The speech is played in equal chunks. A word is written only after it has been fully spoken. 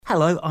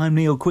Hello, I'm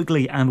Neil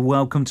Quigley and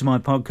welcome to my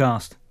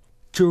podcast.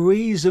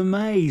 Theresa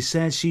May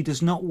says she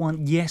does not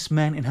want yes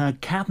men in her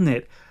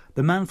cabinet.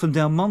 The man from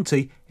Del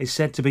Monte is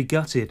said to be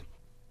gutted.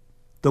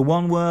 The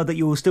one word that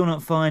you will still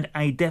not find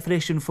a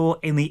definition for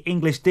in the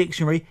English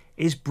dictionary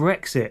is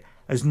Brexit,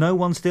 as no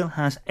one still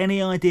has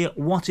any idea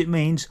what it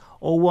means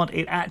or what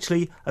it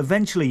actually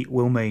eventually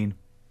will mean.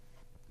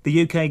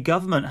 The UK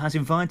government has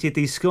invited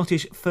the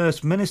Scottish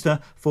First Minister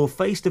for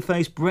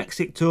face-to-face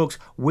Brexit talks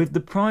with the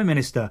Prime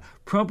Minister,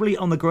 probably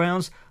on the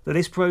grounds that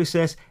this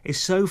process is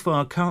so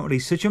far currently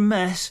such a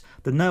mess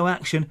that no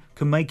action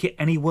can make it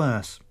any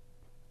worse.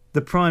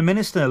 The Prime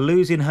Minister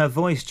losing her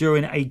voice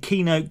during a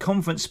keynote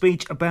conference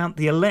speech about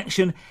the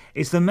election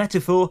is the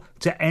metaphor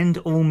to end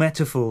all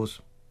metaphors.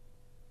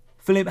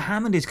 Philip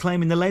Hammond is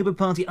claiming the Labour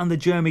Party under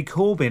Jeremy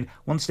Corbyn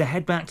wants to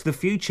head back to the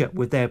future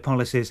with their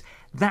policies.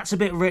 That's a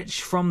bit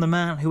rich from the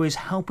man who is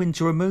helping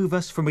to remove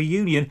us from a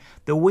union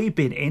that we've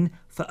been in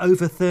for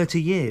over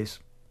 30 years.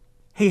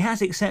 He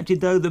has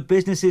accepted, though, that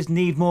businesses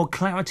need more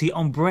clarity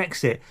on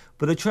Brexit,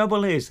 but the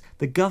trouble is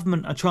the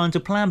government are trying to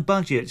plan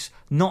budgets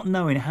not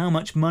knowing how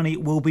much money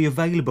will be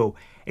available.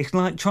 It's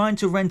like trying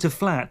to rent a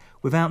flat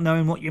without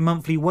knowing what your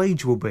monthly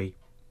wage will be.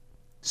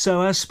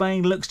 So as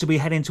Spain looks to be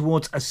heading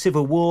towards a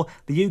civil war,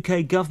 the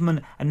UK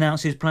government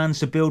announces plans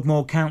to build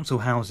more council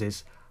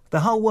houses. The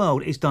whole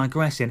world is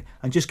digressing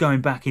and just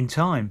going back in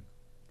time.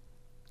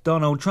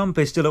 Donald Trump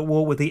is still at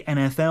war with the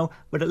NFL,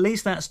 but at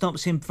least that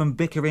stops him from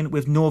bickering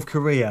with North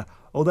Korea,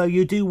 although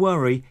you do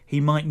worry he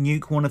might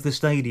nuke one of the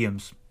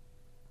stadiums.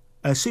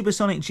 A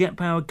supersonic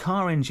jet-powered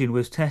car engine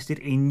was tested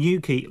in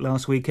Newquay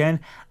last weekend,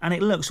 and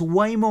it looks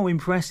way more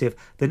impressive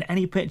than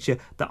any picture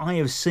that I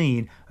have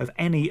seen of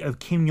any of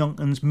Kim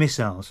Jong-un's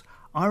missiles.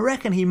 I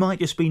reckon he might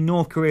just be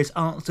North Korea's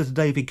answer to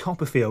David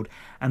Copperfield,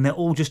 and they're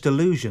all just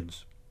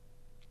illusions.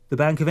 The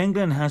Bank of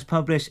England has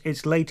published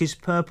its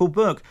latest Purple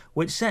Book,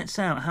 which sets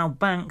out how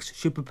banks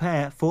should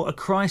prepare for a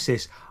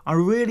crisis. I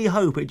really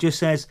hope it just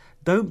says,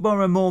 don't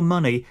borrow more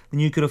money than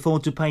you could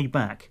afford to pay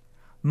back.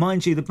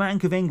 Mind you, the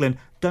Bank of England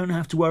don't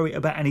have to worry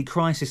about any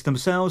crisis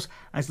themselves,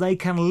 as they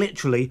can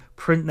literally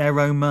print their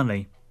own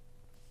money.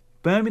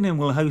 Birmingham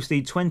will host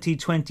the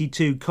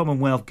 2022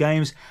 Commonwealth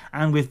Games,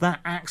 and with that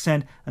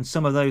accent and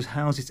some of those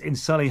houses in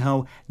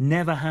Solihull,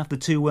 never have the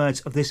two words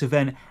of this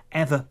event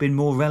ever been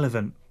more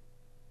relevant.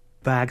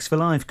 Bags for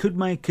Life could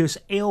make us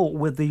ill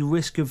with the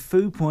risk of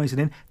food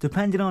poisoning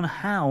depending on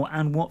how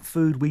and what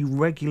food we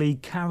regularly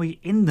carry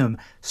in them,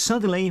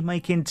 suddenly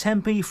making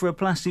 10p for a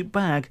plastic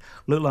bag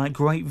look like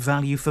great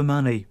value for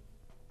money.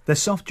 The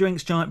soft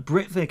drinks giant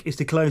Britvic is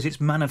to close its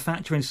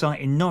manufacturing site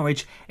in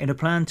Norwich in a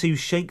plan to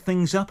shake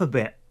things up a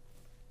bit.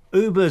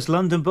 Uber's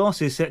London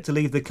boss is set to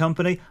leave the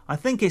company. I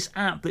think it's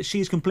apt that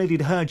she's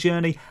completed her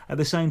journey at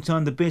the same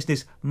time the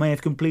business may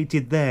have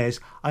completed theirs.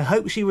 I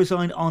hope she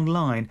resigned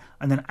online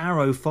and then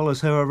Arrow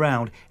follows her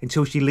around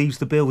until she leaves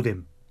the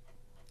building.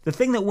 The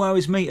thing that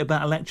worries me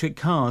about electric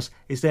cars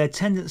is their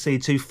tendency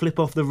to flip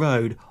off the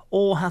road,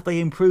 or have they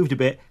improved a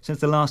bit since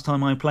the last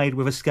time I played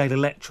with a Scale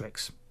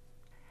Electrics?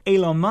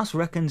 Elon Musk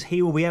reckons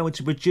he will be able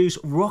to produce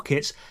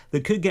rockets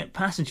that could get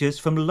passengers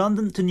from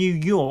London to New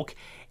York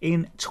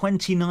in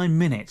 29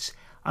 minutes.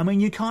 I mean,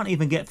 you can't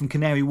even get from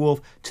Canary Wharf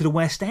to the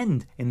West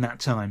End in that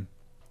time.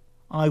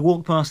 I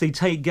walked past the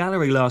Tate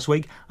Gallery last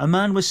week. A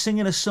man was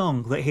singing a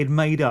song that he'd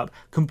made up,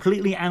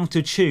 completely out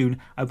of tune,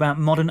 about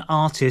modern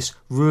artists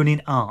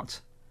ruining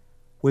art,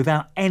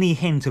 without any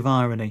hint of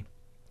irony.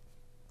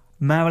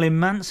 Marilyn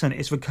Manson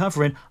is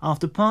recovering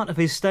after part of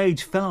his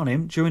stage fell on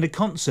him during a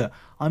concert.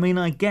 I mean,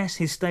 I guess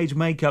his stage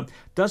makeup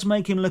does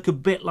make him look a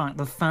bit like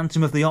the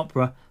Phantom of the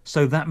Opera,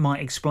 so that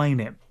might explain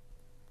it.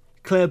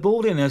 Claire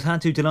Baldwin has had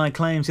to deny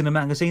claims in a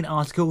magazine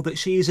article that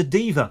she is a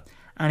diva.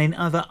 And in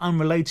other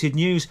unrelated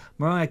news,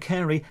 Mariah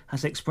Carey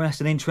has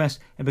expressed an interest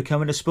in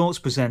becoming a sports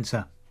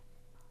presenter.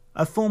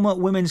 A former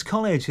women's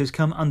college has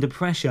come under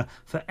pressure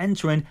for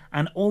entering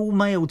an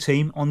all-male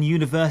team on the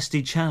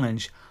University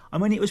Challenge. I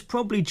mean, it was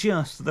probably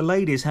just that the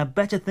ladies had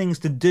better things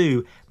to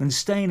do than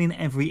staying in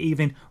every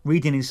evening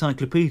reading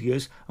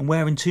encyclopedias and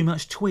wearing too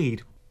much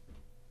tweed.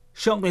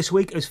 Shock this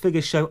week as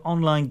figures show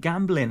online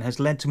gambling has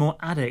led to more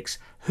addicts.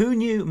 Who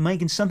knew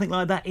making something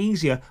like that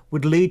easier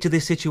would lead to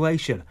this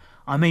situation?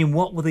 I mean,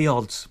 what were the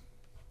odds?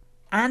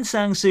 Aung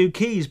San Suu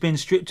Kyi has been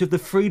stripped of the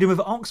Freedom of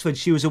Oxford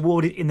she was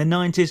awarded in the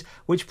 90s,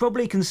 which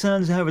probably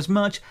concerns her as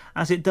much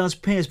as it does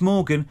Piers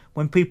Morgan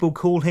when people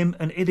call him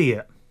an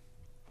idiot.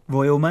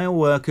 Royal Mail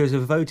workers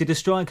have voted to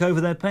strike over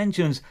their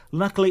pensions.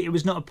 Luckily, it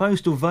was not a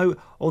postal vote,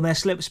 or their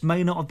slips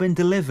may not have been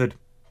delivered.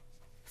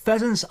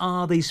 Pheasants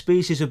are the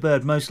species of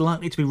bird most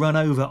likely to be run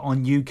over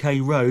on UK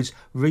roads,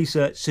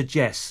 research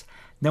suggests.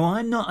 Now,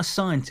 I'm not a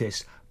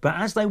scientist, but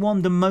as they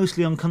wander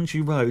mostly on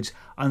country roads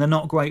and they're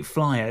not great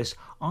flyers,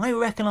 I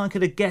reckon I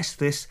could have guessed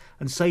this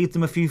and saved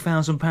them a few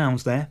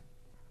 £1,000s there.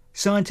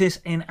 Scientists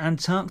in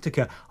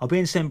Antarctica are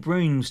being sent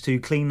brooms to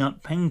clean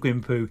up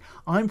penguin poo.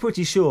 I'm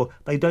pretty sure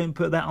they don't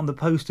put that on the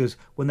posters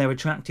when they're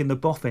attracting the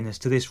boffins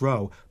to this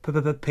role.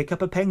 Pick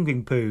up a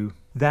penguin poo.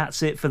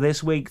 That's it for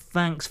this week.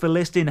 Thanks for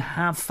listening.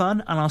 Have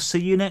fun, and I'll see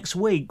you next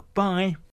week. Bye.